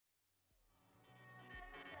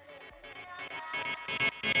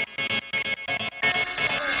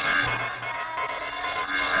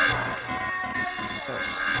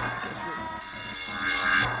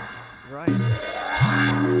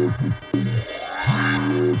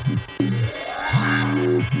Attention,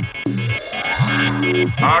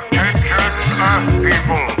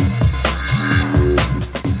 people.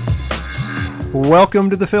 Welcome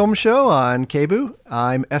to the Film Show on KBOO.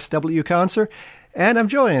 I'm S.W. Conser, and I'm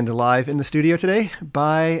joined live in the studio today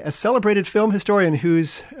by a celebrated film historian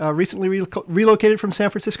who's recently relocated from San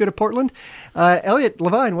Francisco to Portland. Elliot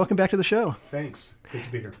Lavine, welcome back to the show. Thanks. Good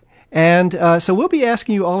to be here. And so we'll be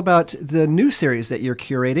asking you all about the new series that you're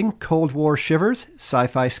curating, Cold War Shivers,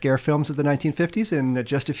 sci-fi scare films of the 1950s, in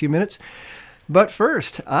just a few minutes. But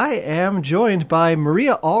first, I am joined by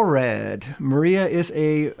Maria Allred. Maria is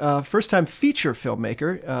a first-time feature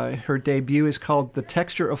filmmaker. Her debut is called The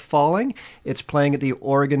Texture of Falling. It's playing at the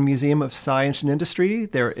Oregon Museum of Science and Industry,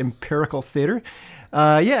 their Empirical Theater.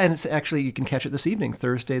 And it's actually, you can catch it this evening,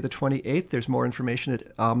 Thursday the 28th. There's more information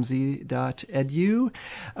at omzi.edu.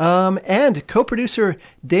 And co-producer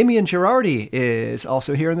Damien Girardi is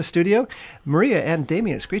also here in the studio. Maria and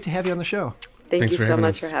Damien, it's great to have you on the show. Thank you so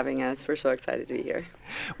much for having us. We're so excited to be here.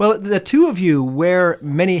 Well, the two of you wear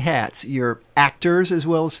many hats. You're actors as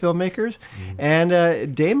well as filmmakers. Mm-hmm.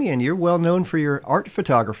 And Damien, you're well known for your art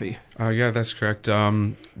photography. Yeah, that's correct.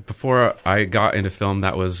 Before I got into film,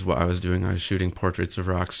 that was what I was doing. I was shooting portraits of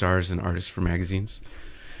rock stars and artists for magazines.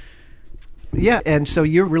 Yeah, and so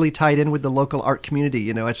you're really tied in with the local art community.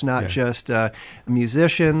 You know, it's not just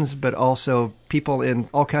musicians, but also people in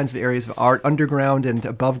all kinds of areas of art, underground and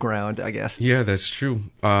above ground, I guess. Yeah, that's true.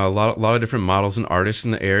 A lot of different models and artists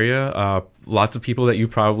in the area. Lots of people that you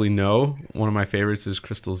probably know. One of my favorites is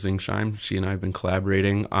Crystal Zingsheim. She and I have been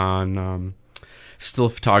collaborating on still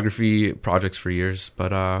photography projects for years,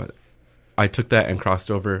 but I took that and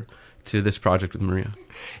crossed over to this project with Maria.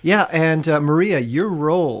 Yeah, and Maria, your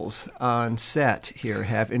roles on set here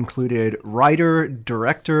have included writer,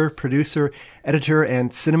 director, producer, editor,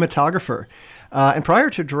 and cinematographer. And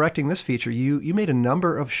prior to directing this feature, you made a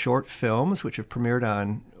number of short films which have premiered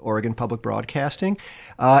on Oregon Public Broadcasting,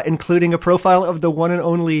 including a profile of the one and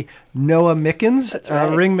only Noah Mickens,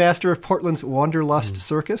 ringmaster of Portland's Wanderlust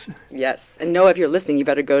Circus. Yes, and Noah, if you're listening, you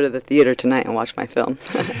better go to the theater tonight and watch my film.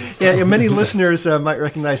 Yeah, many listeners might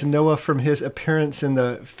recognize Noah from his appearance in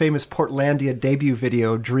the famous Portlandia debut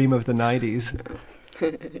video, Dream of the 90s.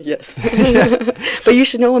 Yes. But you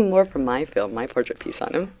should know him more from my film, my portrait piece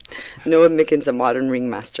on him. Noah Mickens, a modern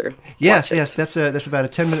ringmaster. Yes, that's about a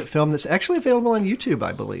 10-minute film that's actually available on YouTube,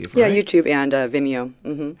 I believe. Yeah, right? YouTube and Vimeo.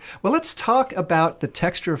 Mm-hmm. Well, let's talk about The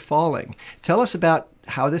Texture of Falling. Tell us about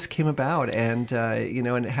how this came about and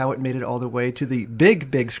and how it made it all the way to the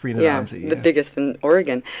big screen at OMSI. The biggest in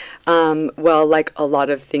Oregon. Well, like a lot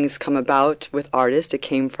of things come about with artists, it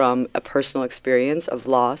came from a personal experience of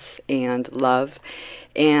loss and love,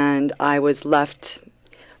 and I was left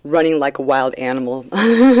running like a wild animal,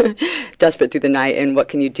 desperate through the night, and what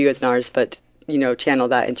can you do as an artist but channel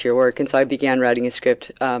that into your work. And so I began writing a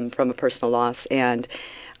script from a personal loss, and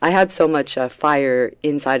I had so much fire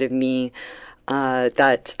inside of me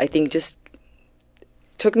that I think just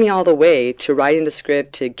took me all the way to writing the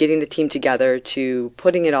script, to getting the team together, to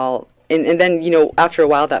putting it all. And then, after a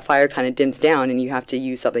while, that fire kind of dims down and you have to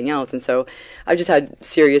use something else. And so I just had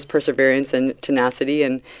serious perseverance and tenacity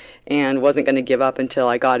and wasn't going to give up until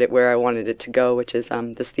I got it where I wanted it to go, which is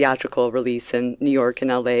this theatrical release in New York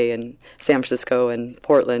and L.A. and San Francisco and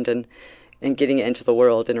Portland and getting it into the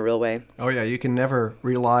world in a real way. Oh, yeah, you can never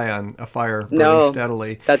rely on a fire burning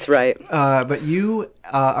steadily. That's right. But you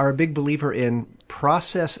are a big believer in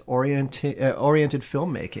process-oriented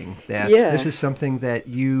filmmaking. This is something that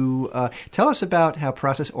you... tell us about how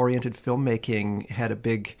process-oriented filmmaking had a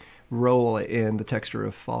big role in The Texture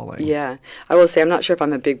of Falling. Yeah, I will say I'm not sure if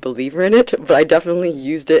I'm a big believer in it, but I definitely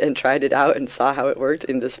used it and tried it out and saw how it worked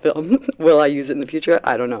in this film. Will I use it in the future?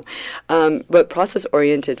 I don't know. But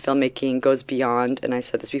process-oriented filmmaking goes beyond, and I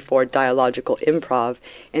said this before, dialogical improv,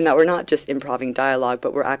 in that we're not just improving dialogue,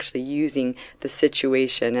 but we're actually using the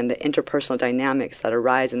situation and the interpersonal dynamics that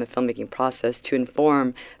arise in the filmmaking process to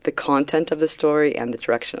inform the content of the story and the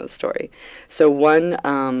direction of the story. So one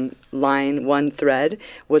line, one thread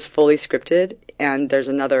was fully scripted, and there's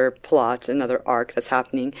another plot, another arc that's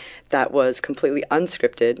happening that was completely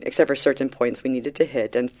unscripted, except for certain points we needed to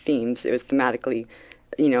hit and themes. It was thematically,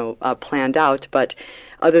 planned out. But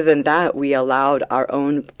other than that, we allowed our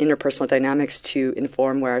own interpersonal dynamics to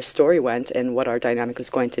inform where our story went and what our dynamic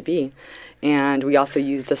was going to be. And we also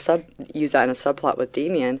used that in a subplot with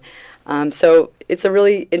Damien. So it's a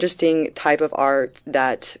really interesting type of art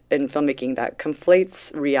that in filmmaking that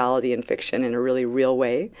conflates reality and fiction in a really real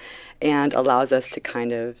way and allows us to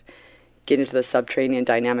kind of get into the subterranean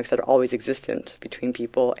dynamics that are always existent between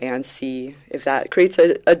people and see if that creates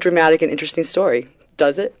a dramatic and interesting story.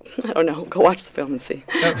 does it? I don't know. Go watch the film and see.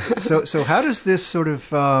 So how does this sort of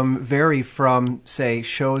vary from, say,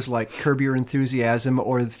 shows like Curb Your Enthusiasm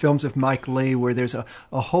or the films of Mike Leigh, where there's a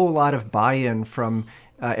whole lot of buy-in from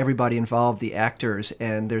everybody involved, the actors,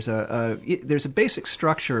 and there's a basic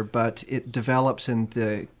structure, but it develops in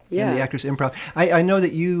the actors' improv. I know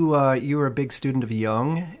that you were a big student of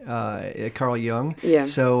Jung, Carl Jung. Yeah.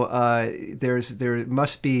 So there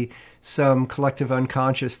must be some collective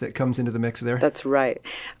unconscious that comes into the mix there. That's right.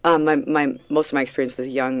 Most of my experience with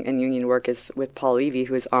Jung and Jungian work is with Paul Levy,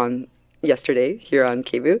 who was on yesterday here on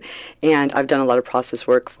KBOO, and I've done a lot of process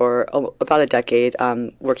work for about a decade,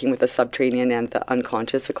 working with the subterranean and the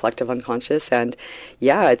unconscious, the collective unconscious, and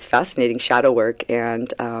it's fascinating, shadow work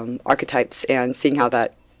and archetypes, and seeing how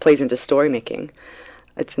that plays into story making.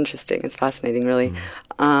 It's interesting. It's fascinating, really.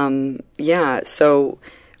 So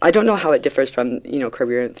I don't know how it differs from, Curb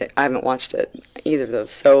Your Enthusiasm. I haven't watched it, either of those.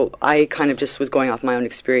 So I kind of just was going off my own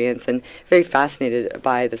experience and very fascinated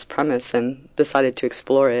by this premise and decided to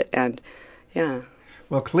explore it. And,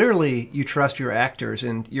 Well, clearly you trust your actors,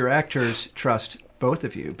 and your actors trust both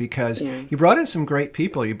of you, because you brought in some great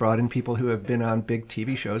people. You brought in people who have been on big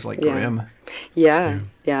TV shows like Grimm. Yeah.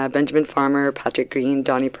 Benjamin Farmer, Patrick Green,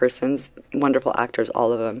 Donnie Persons, wonderful actors,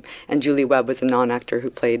 all of them. And Julie Webb was a non-actor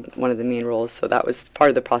who played one of the main roles. So that was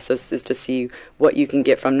part of the process, is to see what you can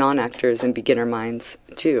get from non-actors and beginner minds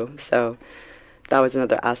too. So that was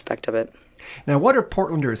another aspect of it. Now, what are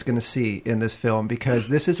Portlanders going to see in this film? Because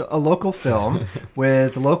this is a local film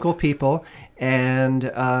with local people, and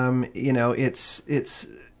it's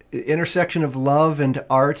intersection of love and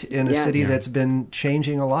art in a city that's been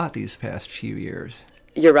changing a lot these past few years.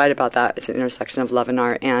 You're right about that. It's an intersection of love and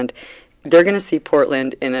art, and they're going to see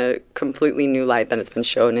Portland in a completely new light than it's been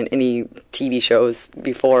shown in any TV shows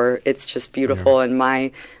before. It's just beautiful, and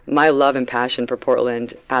my love and passion for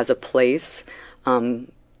Portland as a place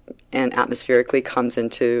and atmospherically comes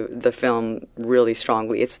into the film really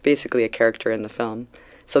strongly. It's basically a character in the film.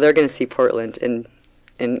 So they're going to see Portland in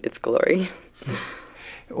its glory.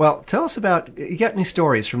 Well, tell us about, you got any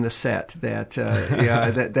stories from the set that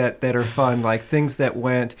that are fun, like things that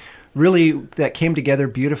that came together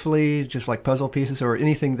beautifully, just like puzzle pieces, or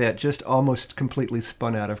anything that just almost completely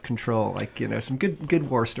spun out of control, like, some good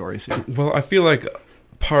war stories. Well, I feel like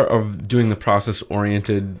part of doing the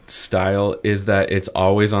process-oriented style is that it's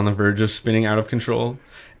always on the verge of spinning out of control,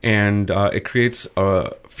 and it creates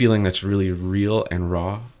a feeling that's really real and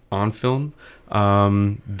raw on film.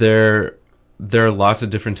 There are lots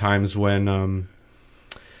of different times when,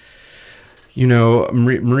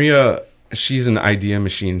 Maria, she's an idea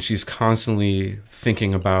machine. She's constantly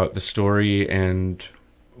thinking about the story and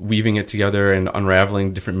weaving it together and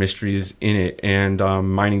unraveling different mysteries in it, and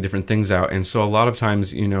mining different things out. And so a lot of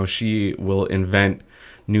times, she will invent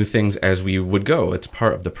new things as we would go. It's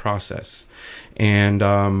part of the process. And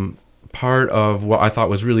part of what I thought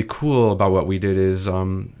was really cool about what we did is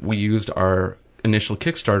we used our initial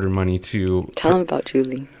Kickstarter money to... Tell them about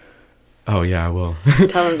Julie. Oh, yeah, I will.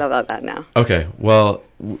 Tell them about that now. Okay, well,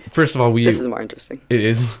 first of all, This is more interesting. It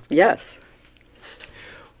is? Yes.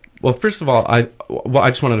 Well, first of all, I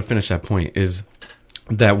just wanted to finish that point, is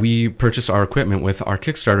that we purchased our equipment with our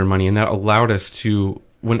Kickstarter money, and that allowed us to,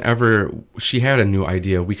 whenever she had a new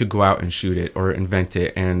idea, we could go out and shoot it or invent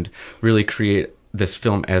it and really create this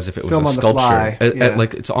film as if it was a sculpture.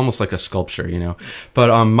 Like, it's almost like a sculpture,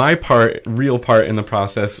 But my real part in the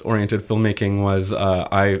process-oriented filmmaking was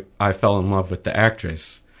I fell in love with the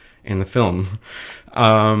actress in the film.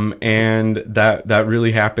 And that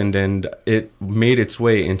really happened, and it made its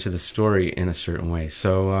way into the story in a certain way.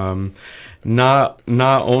 So, not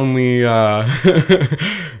only,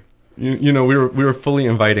 we were fully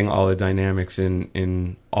inviting all the dynamics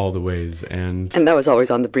in all the ways, and that was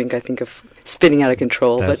always on the brink, I think, of spinning out of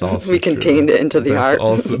control, but we contained it into the art,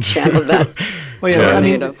 channeled that. Well, yeah, I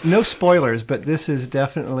mean, no spoilers, but this is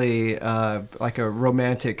definitely like a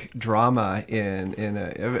romantic drama in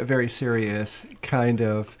a very serious kind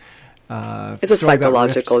of. It's a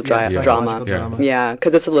psychological drama. Yeah,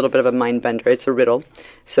 because it's a little bit of a mind bender. It's a riddle,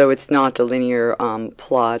 so it's not a linear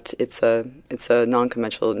plot. It's a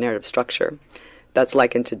non-conventional narrative structure. That's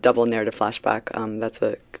likened to double narrative flashback. That's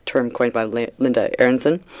a term coined by Linda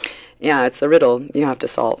Aronson. Yeah, it's a riddle you have to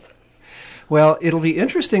solve. Well, it'll be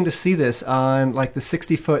interesting to see this on like the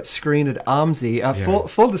 60-foot screen at OMSI.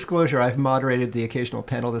 Full disclosure, I've moderated the occasional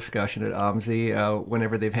panel discussion at OMSI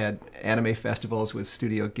whenever they've had anime festivals with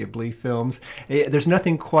Studio Ghibli films. There's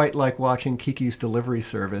nothing quite like watching Kiki's Delivery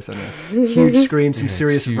Service on a huge screen, some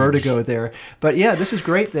serious vertigo there. But yeah, this is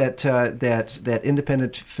great that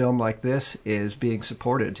independent film like this is being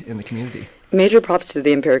supported in the community. Major props to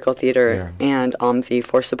the Empirical Theater and OMSI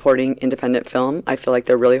for supporting independent film. I feel like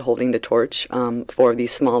they're really holding the torch for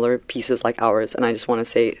these smaller pieces like ours, and I just want to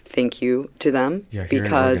say thank you to them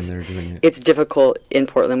because it's difficult in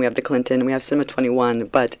Portland. We have the Clinton, we have Cinema 21,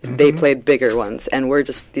 but they played bigger ones, and we're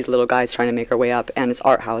just these little guys trying to make our way up, and it's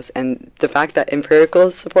art house. And the fact that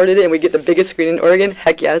Empirical supported it and we get the biggest screen in Oregon,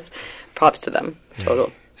 heck yes, props to them.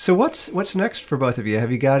 Total. So what's next for both of you?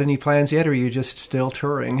 Have you got any plans yet, or are you just still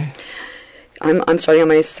touring? I'm starting on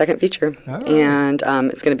my second feature, and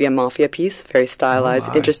it's going to be a mafia piece, very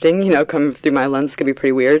stylized, interesting, come through my lens. It's going to be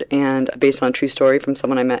pretty weird, and based on a true story from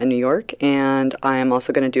someone I met in New York. And I am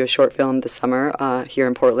also going to do a short film this summer here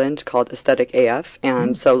in Portland called Aesthetic AF,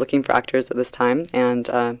 and so looking for actors at this time, and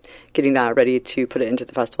getting that ready to put it into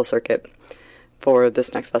the festival circuit for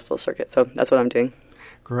this next festival circuit. So that's what I'm doing.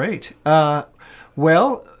 Great.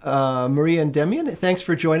 Maria and Demian, thanks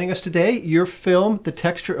for joining us today. Your film, The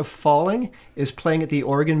Texture of Falling, is playing at the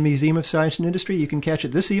Oregon Museum of Science and Industry. You can catch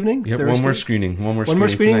it this evening. Yep, Thursday. one more screening. One more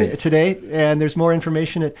screening today, and there's more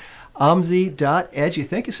information at omsi.edu.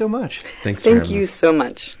 Thank you so much. Thank you so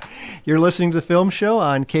much. You're listening to The Film Show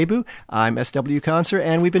on KBOO. I'm S.W. Conser,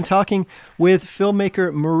 and we've been talking with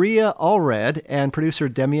filmmaker Maria Allred and producer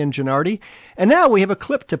Demian Gennardi. And now we have a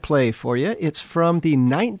clip to play for you. It's from the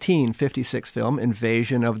 1956 film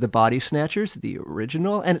Invasion of the Body Snatchers, the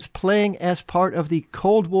original, and it's playing as part of the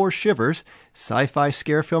Cold War Shivers, sci-fi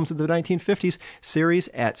scare films of the 1950s series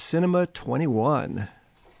at Cinema 21.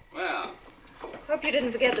 Well, hope you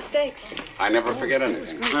didn't forget the steaks. I never forget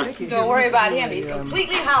anything. Don't worry about him. He's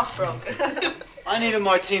completely housebroken. I need a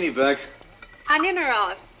martini, Beck. Onion or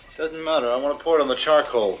olive? Doesn't matter. I want to pour it on the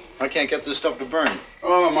charcoal. I can't get this stuff to burn.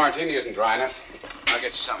 Oh, a martini isn't dry enough. I'll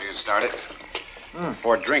get you something to start it.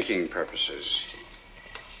 For drinking purposes.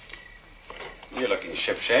 You're looking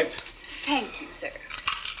shipshape. Thank you, sir.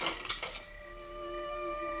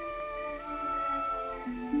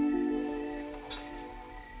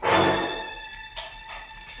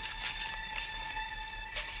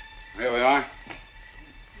 Here we are.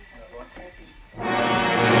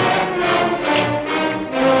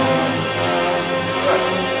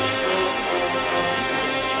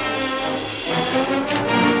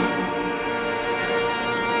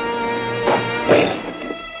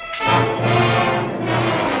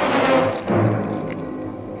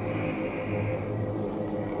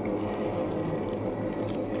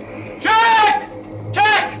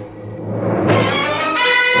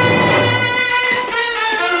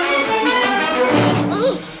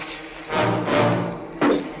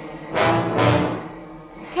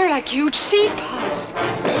 Huge seed pods.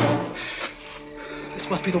 This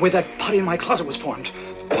must be the way that body in my closet was formed.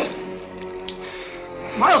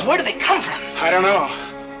 Miles, where do they come from? I don't know.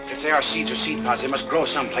 If they are seeds or seed pods, they must grow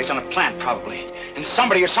someplace on a plant, probably. And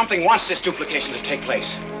somebody or something wants this duplication to take place.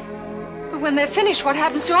 But when they're finished, what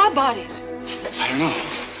happens to our bodies? I don't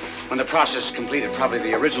know. When the process is completed, probably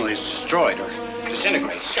the original is destroyed or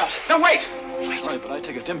disintegrates. Scott. No, wait! Sorry, but I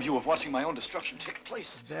take a dim view of watching my own destruction take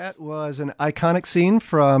place. That was an iconic scene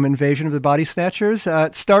from Invasion of the Body Snatchers.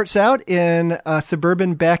 It starts out in a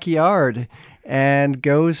suburban backyard and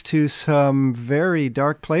goes to some very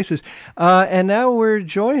dark places. And now we're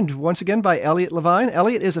joined once again by Elliot Lavine.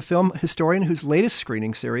 Elliot is a film historian whose latest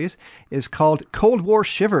screening series is called Cold War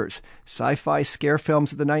Shivers, sci-fi scare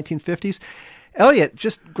films of the 1950s. Elliot,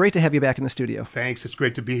 just great to have you back in the studio. Thanks. It's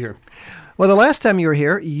great to be here. Well, the last time you were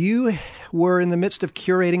here, you were in the midst of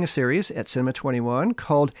curating a series at Cinema 21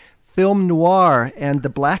 called Film Noir and the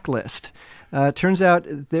Blacklist. Turns out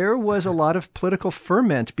there was a lot of political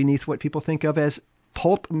ferment beneath what people think of as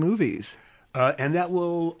pulp movies. And that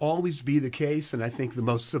will always be the case. And I think the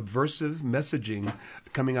most subversive messaging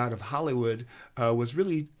coming out of Hollywood was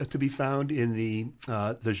really to be found in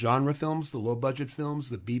the genre films, the low-budget films,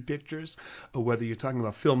 the B pictures, whether you're talking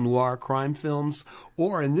about film noir crime films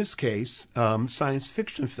or, in this case, science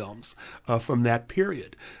fiction films from that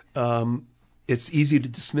period. It's easy to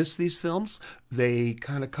dismiss these films. They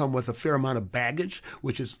kind of come with a fair amount of baggage,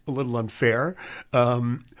 which is a little unfair.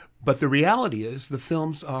 But the reality is the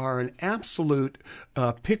films are an absolute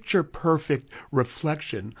picture-perfect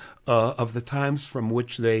reflection of the times from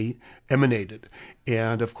which they emanated.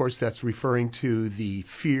 And, of course, that's referring to the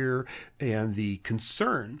fear and the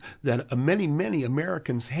concern that many, many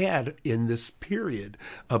Americans had in this period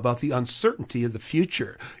about the uncertainty of the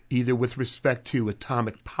future, either with respect to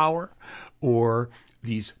atomic power or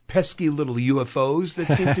these pesky little UFOs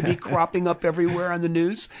that seem to be cropping up everywhere on the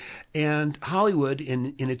news. And Hollywood,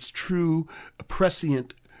 in its true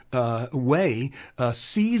prescient way,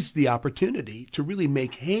 seized the opportunity to really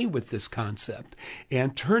make hay with this concept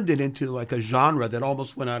and turned it into like a genre that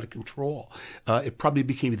almost went out of control. It probably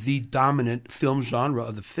became the dominant film genre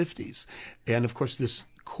of the 50s. And of course, this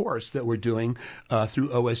course that we're doing through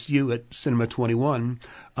OSU at Cinema 21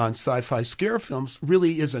 on sci-fi scare films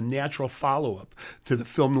really is a natural follow-up to the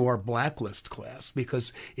film noir blacklist class,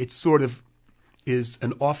 because it sort of is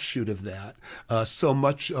an offshoot of that. So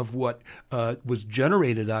much of what was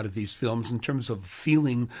generated out of these films in terms of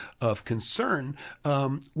feeling of concern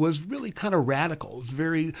was really kind of radical. It was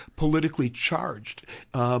very politically charged.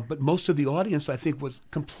 But most of the audience, I think, was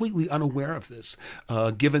completely unaware of this,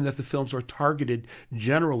 given that the films are targeted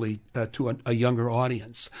generally to a younger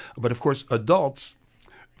audience. But of course, adults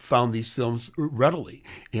found these films readily.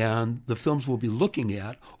 And the films we'll be looking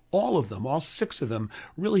at, all of them, all 6 of them,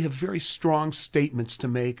 really have very strong statements to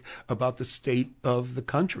make about the state of the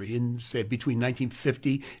country in, say, between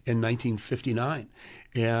 1950 and 1959.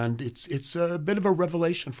 And it's a bit of a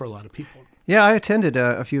revelation for a lot of people. Yeah, I attended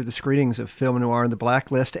a few of the screenings of Film Noir and the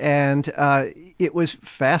Blacklist, and it was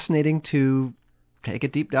fascinating to take a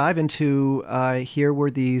deep dive into. Here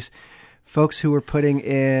were these folks who were putting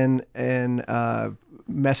in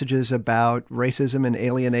messages about racism and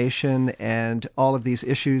alienation and all of these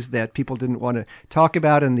issues that people didn't want to talk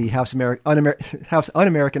about, and the House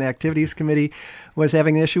Un-American Activities Committee was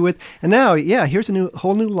having an issue with. And now, here's a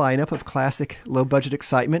whole new lineup of classic low-budget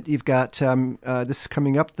excitement. You've got, this is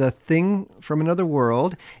coming up, The Thing from Another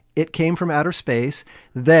World, It Came from Outer Space,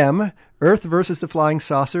 Them, Earth versus the Flying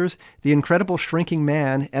Saucers, The Incredible Shrinking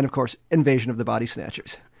Man, and, of course, Invasion of the Body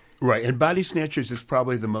Snatchers. Right, and Body Snatchers is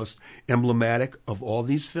probably the most emblematic of all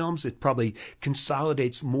these films. It probably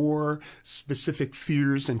consolidates more specific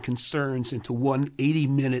fears and concerns into one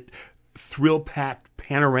 80-minute thrill-packed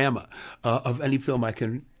panorama of any film I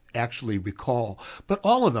can actually recall. But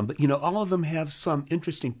all of them have some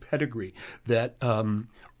interesting pedigree that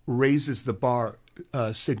raises the bar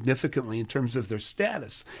significantly in terms of their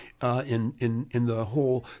status in the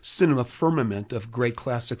whole cinema firmament of great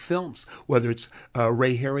classic films, whether it's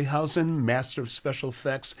Ray Harryhausen, master of special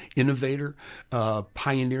effects, innovator,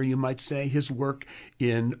 pioneer, you might say. His work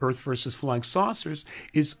in Earth versus Flying Saucers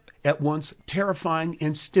is at once terrifying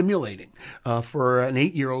and stimulating. For an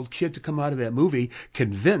 8-year-old kid to come out of that movie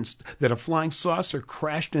convinced that a flying saucer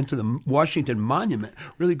crashed into the Washington Monument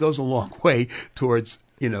really goes a long way towards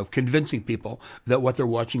convincing people that what they're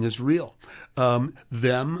watching is real.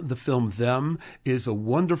 The film Them, is a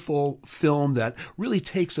wonderful film that really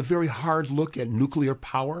takes a very hard look at nuclear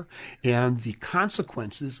power and the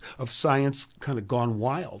consequences of science kind of gone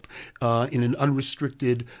wild in an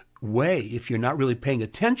unrestricted way. If you're not really paying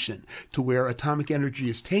attention to where atomic energy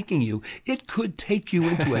is taking you, it could take you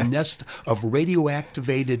into a nest of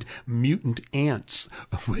radioactivated mutant ants,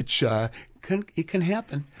 which it can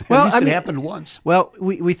happen. Well, At least it happened once. Well,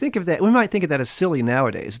 we think of that. We might think of that as silly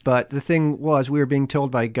nowadays, but the thing was, we were being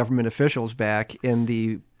told by government officials back in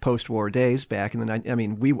the post-war days, back in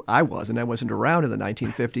the I wasn't around in the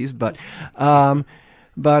 1950s, but.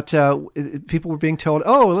 But people were being told,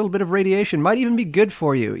 a little bit of radiation might even be good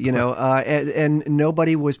for you, and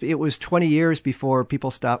nobody was. It was 20 years before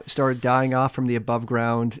people started dying off from the above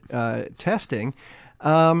ground testing.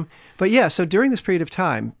 So during this period of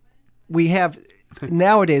time,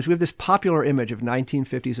 nowadays we have this popular image of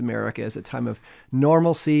 1950s America as a time of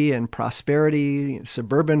normalcy and prosperity,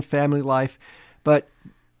 suburban family life, but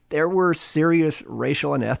there were serious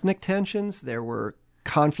racial and ethnic tensions. There were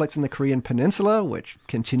conflicts in the Korean Peninsula, which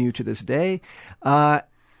continue to this day. And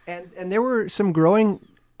there were some growing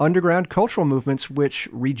underground cultural movements which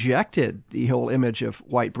rejected the whole image of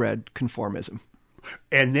white bread conformism.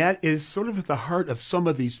 And that is sort of at the heart of some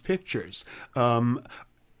of these pictures.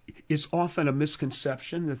 It's often a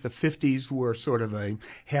misconception that the 50s were sort of a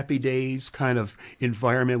happy days kind of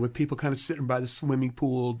environment with people kind of sitting by the swimming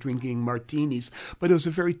pool drinking martinis, but it was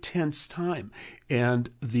a very tense time. And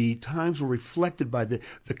the times were reflected by the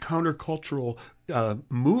countercultural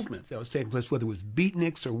movement that was taking place, whether it was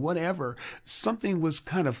beatniks or whatever. Something was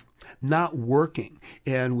kind of not working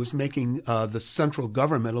and was making the central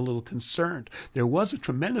government a little concerned. There was a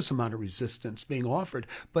tremendous amount of resistance being offered,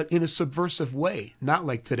 but in a subversive way, not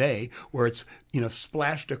like today, where it's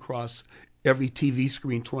splashed across every TV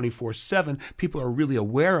screen 24/7. People are really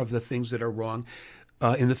aware of the things that are wrong.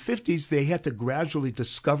 In the 50s, they had to gradually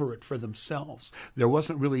discover it for themselves. There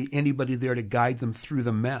wasn't really anybody there to guide them through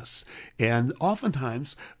the mess. And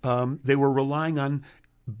oftentimes, they were relying on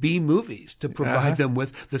B movies to provide them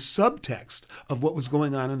with the subtext of what was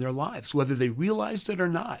going on in their lives. Whether they realized it or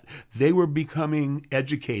not, they were becoming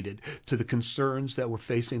educated to the concerns that were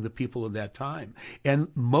facing the people of that time. And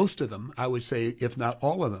most of them, I would say, if not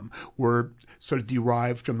all of them, were sort of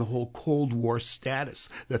derived from the whole Cold War status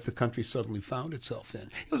that the country suddenly found itself in.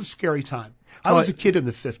 It was a scary time. I was a kid in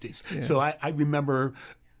the 50s, so I remember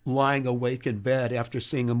lying awake in bed after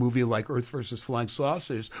seeing a movie like Earth versus Flying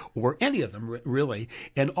Saucers, or any of them really,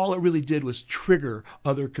 and all it really did was trigger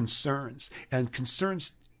other concerns. And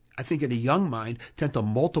concerns, I think, in a young mind tend to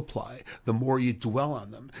multiply the more you dwell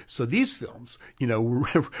on them. So these films,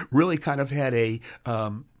 really kind of had a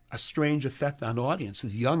strange effect on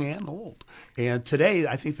audiences, young and old. And today,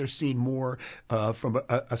 I think they're seen more from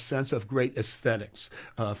a sense of great aesthetics,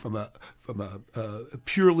 from a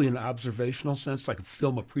purely an observational sense, like a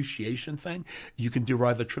film appreciation thing. You can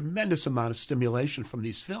derive a tremendous amount of stimulation from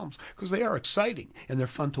these films because they are exciting and they're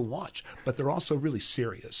fun to watch, but they're also really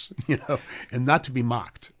serious, and not to be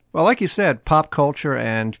mocked. Well, like you said, pop culture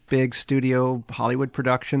and big studio Hollywood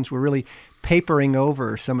productions were really papering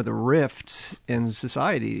over some of the rifts in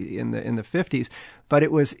society in the 50s. But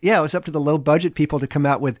it was up to the low budget people to come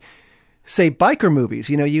out with, say, biker movies.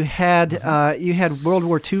 You had World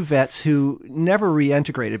War II vets who never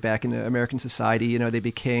reintegrated back into American society. They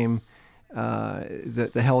became the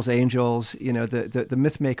Hells Angels. The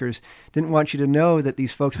myth makers didn't want you to know that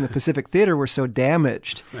these folks in the Pacific Theater were so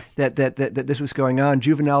damaged that this was going on,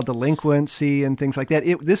 juvenile delinquency and things like that.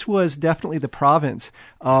 This was definitely the province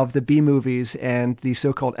of the B movies and the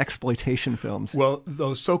so-called exploitation films. Well,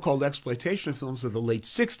 those so-called exploitation films of the late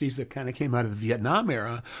 60s that kind of came out of the Vietnam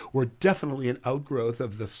era were definitely an outgrowth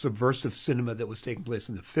of the subversive cinema that was taking place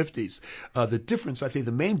in the 50s. The difference, I think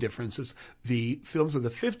the main difference, is the films of the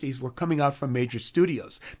 50s were coming out from major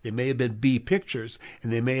studios. They may have been B pictures,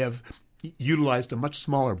 and they may have utilized a much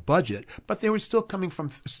smaller budget, but they were still coming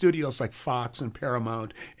from studios like Fox and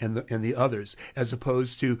Paramount and the others, as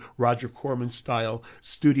opposed to Roger Corman-style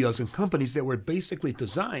studios and companies that were basically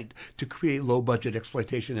designed to create low-budget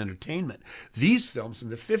exploitation entertainment. These films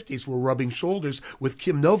in the 50s were rubbing shoulders with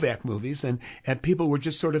Kim Novak movies, and people were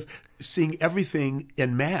just sort of seeing everything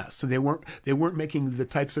en masse, and they weren't making the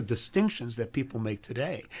types of distinctions that people make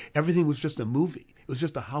today. Everything was just a movie. It was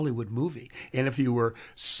just a Hollywood movie. And if you were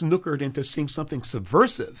snookered into seeing something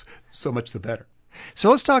subversive, so much the better.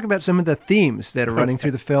 So let's talk about some of the themes that are running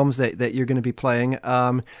through the films that you're going to be playing.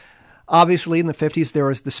 Obviously, in the 50s, there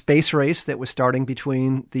was the space race that was starting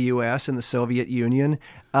between the U.S. and the Soviet Union.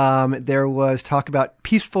 There was talk about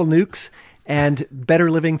peaceful nukes and better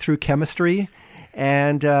living through chemistry.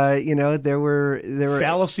 And, there were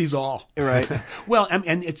fallacies all. Right. Well,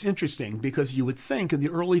 and it's interesting because you would think in the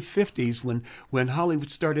early 50s when Hollywood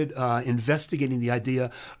started investigating the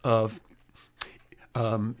idea of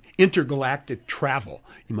intergalactic travel,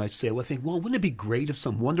 you might say, wouldn't it be great if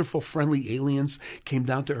some wonderful, friendly aliens came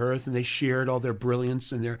down to Earth and they shared all their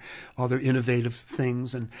brilliance and all their innovative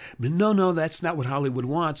things? And no, that's not what Hollywood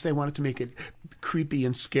wants. They wanted to make it creepy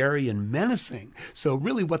and scary and menacing. So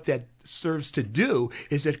really what that serves to do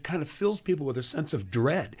is it kind of fills people with a sense of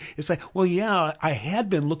dread. It's like, well, yeah, I had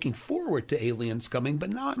been looking forward to aliens coming, but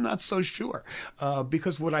now I'm not so sure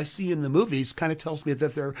because what I see in the movies kind of tells me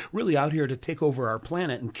that they're really out here to take over our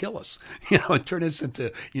planet and kill us, and turn us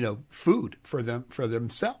into, food for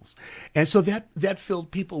themselves. And so that filled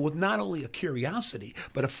people with not only a curiosity,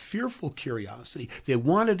 but a fearful curiosity. They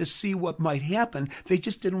wanted to see what might happen. They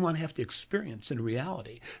just didn't want to have to experience in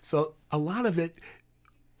reality. So a lot of it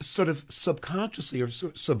sort of subconsciously or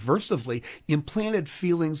subversively implanted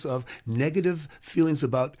feelings of negative feelings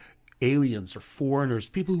about aliens or foreigners,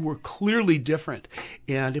 people who were clearly different.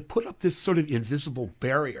 And it put up this sort of invisible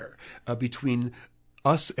barrier between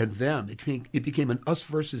us and them. It became an us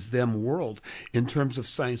versus them world in terms of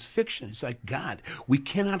science fiction. It's like, God, we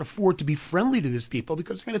cannot afford to be friendly to these people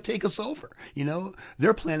because they're going to take us over.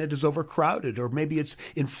 Their planet is overcrowded, or maybe it's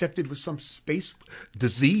infected with some space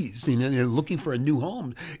disease. They're looking for a new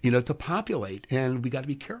home, to populate, and we got to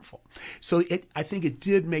be careful. So I think it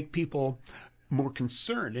did make people more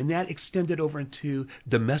concerned, and that extended over into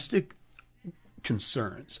domestic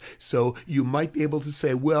concerns. So you might be able to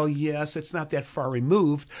say, well, yes, it's not that far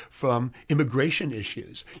removed from immigration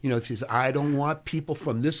issues. If you say, I don't want people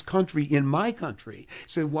from this country in my country.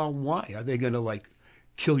 Say, well, why? Are they going to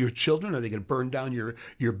kill your children? Are they going to burn down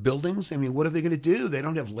your buildings? I mean, what are they going to do? They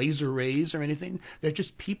don't have laser rays or anything. They're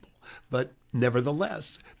just people. But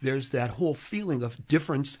nevertheless, there's that whole feeling of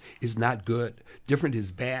difference is not good. Different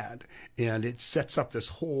is bad. And it sets up this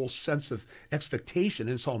whole sense of expectation,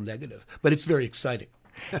 and it's all negative. But it's very exciting.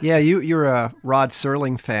 Yeah, you're a Rod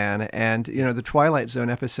Serling fan, and the Twilight Zone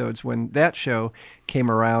episodes when that show came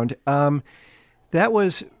around. That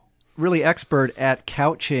was really expert at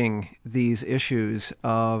couching these issues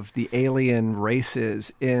of the alien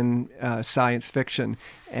races in science fiction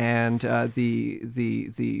and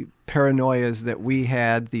the paranoias that we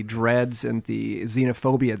had, the dreads and the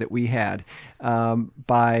xenophobia that we had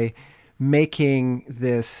by making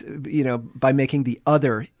this, by making the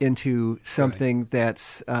other into something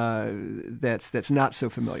that's not so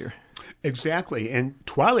familiar. Exactly, and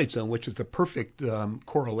Twilight Zone, which is the perfect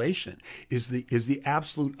correlation, is the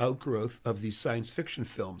absolute outgrowth of these science fiction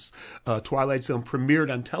films. Twilight Zone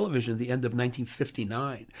premiered on television at the end of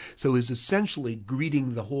 1959, so it was essentially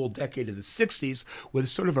greeting the whole decade of the 60s with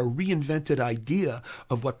sort of a reinvented idea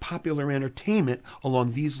of what popular entertainment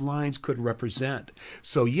along these lines could represent.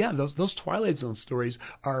 So yeah, those Twilight Zone stories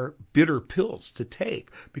are bitter pills to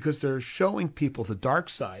take because they're showing people the dark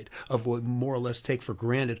side of what we more or less take for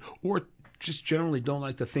granted or just generally don't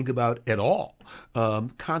like to think about at all.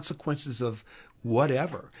 Consequences of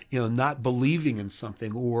whatever, not believing in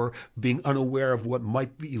something or being unaware of what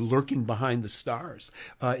might be lurking behind the stars.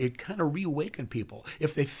 It kind of reawakened people.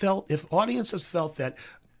 If audiences felt that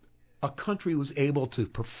a country was able to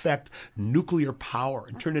perfect nuclear power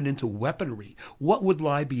and turn it into weaponry, what would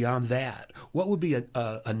lie beyond that? What would be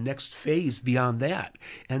a next phase beyond that?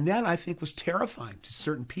 And that, I think, was terrifying to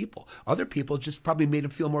certain people. Other people just probably made them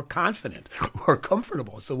feel more confident or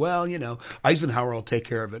comfortable. So, well, Eisenhower will take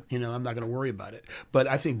care of it. I'm not going to worry about it. But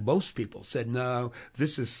I think most people said, no,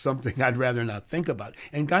 this is something I'd rather not think about.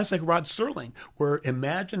 And guys like Rod Serling were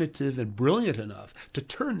imaginative and brilliant enough to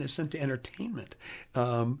turn this into entertainment.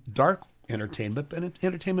 Dark entertainment, but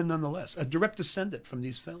entertainment nonetheless, a direct descendant from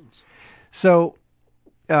these films. So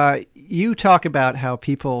you talk about how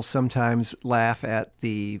people sometimes laugh at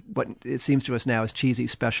what it seems to us now as cheesy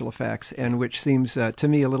special effects, and which seems to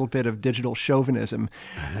me a little bit of digital chauvinism.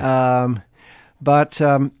 But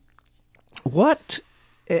what...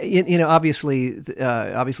 obviously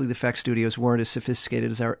the effects studios weren't as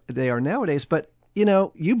sophisticated as they are nowadays, but,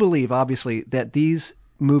 you believe, obviously, that these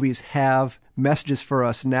movies have messages for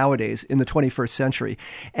us nowadays in the 21st century.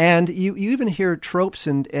 And you even hear tropes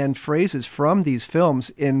and phrases from these films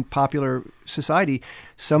in popular society.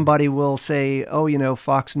 Somebody will say,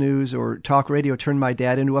 Fox News or talk radio turned my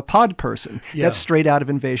dad into a pod person. Yeah. That's straight out of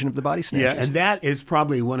Invasion of the Body Snatchers. Yeah, and that is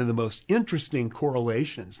probably one of the most interesting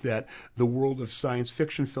correlations that the world of science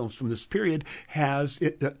fiction films from this period has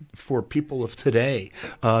for people of today.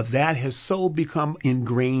 That has so become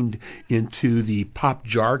ingrained into the pop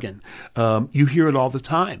jargon. You hear it all the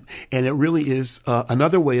time. And it really is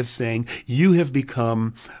another way of saying you have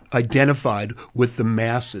become identified with the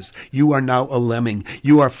masses. You are now a lemming.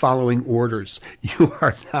 You are following orders. You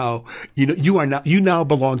are now, you now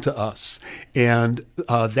belong to us. And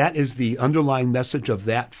that is the underlying message of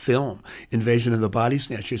that film, Invasion of the Body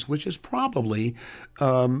Snatchers, which is probably,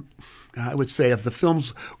 I would say, of the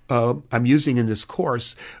films I'm using in this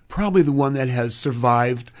course, probably the one that has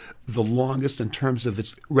survived the longest in terms of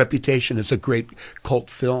its reputation as a great cult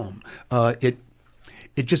film. It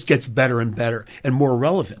just gets better and better and more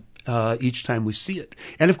relevant each time we see it.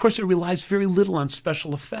 And of course, it relies very little on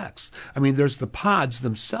special effects. I mean, there's the pods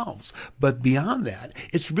themselves, but beyond that,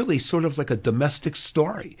 it's really sort of like a domestic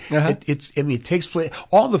story. Uh-huh. It takes place,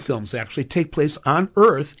 all the films actually take place on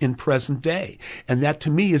Earth in present day. And that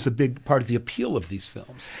to me is a big part of the appeal of these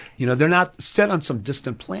films. They're not set on some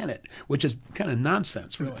distant planet, which is kind of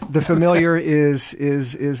nonsense, really. The familiar is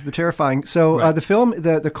the terrifying. So right. The film,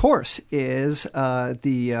 the course is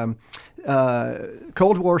the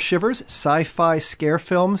Cold War Shivers, sci-fi scare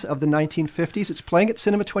films of the 1950s. It's playing at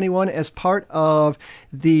Cinema 21 as part of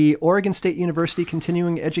the Oregon State University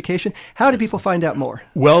Continuing Education. How do people find out more?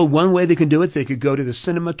 Well, one way they can do it, they could go to the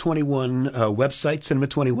Cinema 21 website,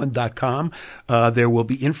 cinema21.com. There will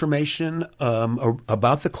be information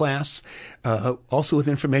about the class, also with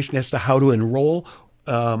information as to how to enroll.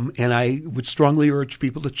 And I would strongly urge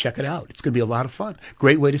people to check it out. It's going to be a lot of fun.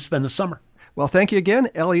 Great way to spend the summer. Well, thank you again,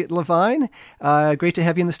 Elliot Lavine. Great to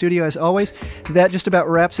have you in the studio, as always. That just about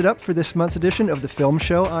wraps it up for this month's edition of The Film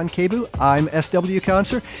Show on KBOO. I'm S.W.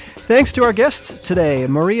 Conser. Thanks to our guests today,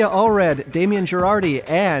 Maria Allred, Damian Girardi,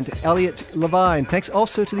 and Elliot Lavine. Thanks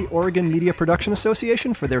also to the Oregon Media Production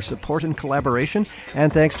Association for their support and collaboration.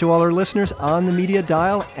 And thanks to all our listeners on the media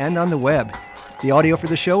dial and on the web. The audio for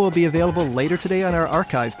the show will be available later today on our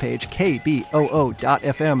archive page,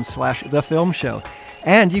 kboo.fm/thefilmshow.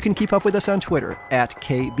 And you can keep up with us on Twitter at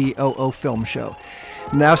KBOO Film Show.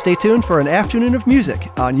 Now stay tuned for an afternoon of music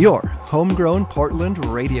on your homegrown Portland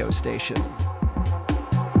radio station.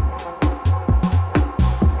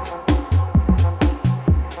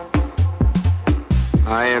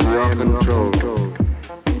 control.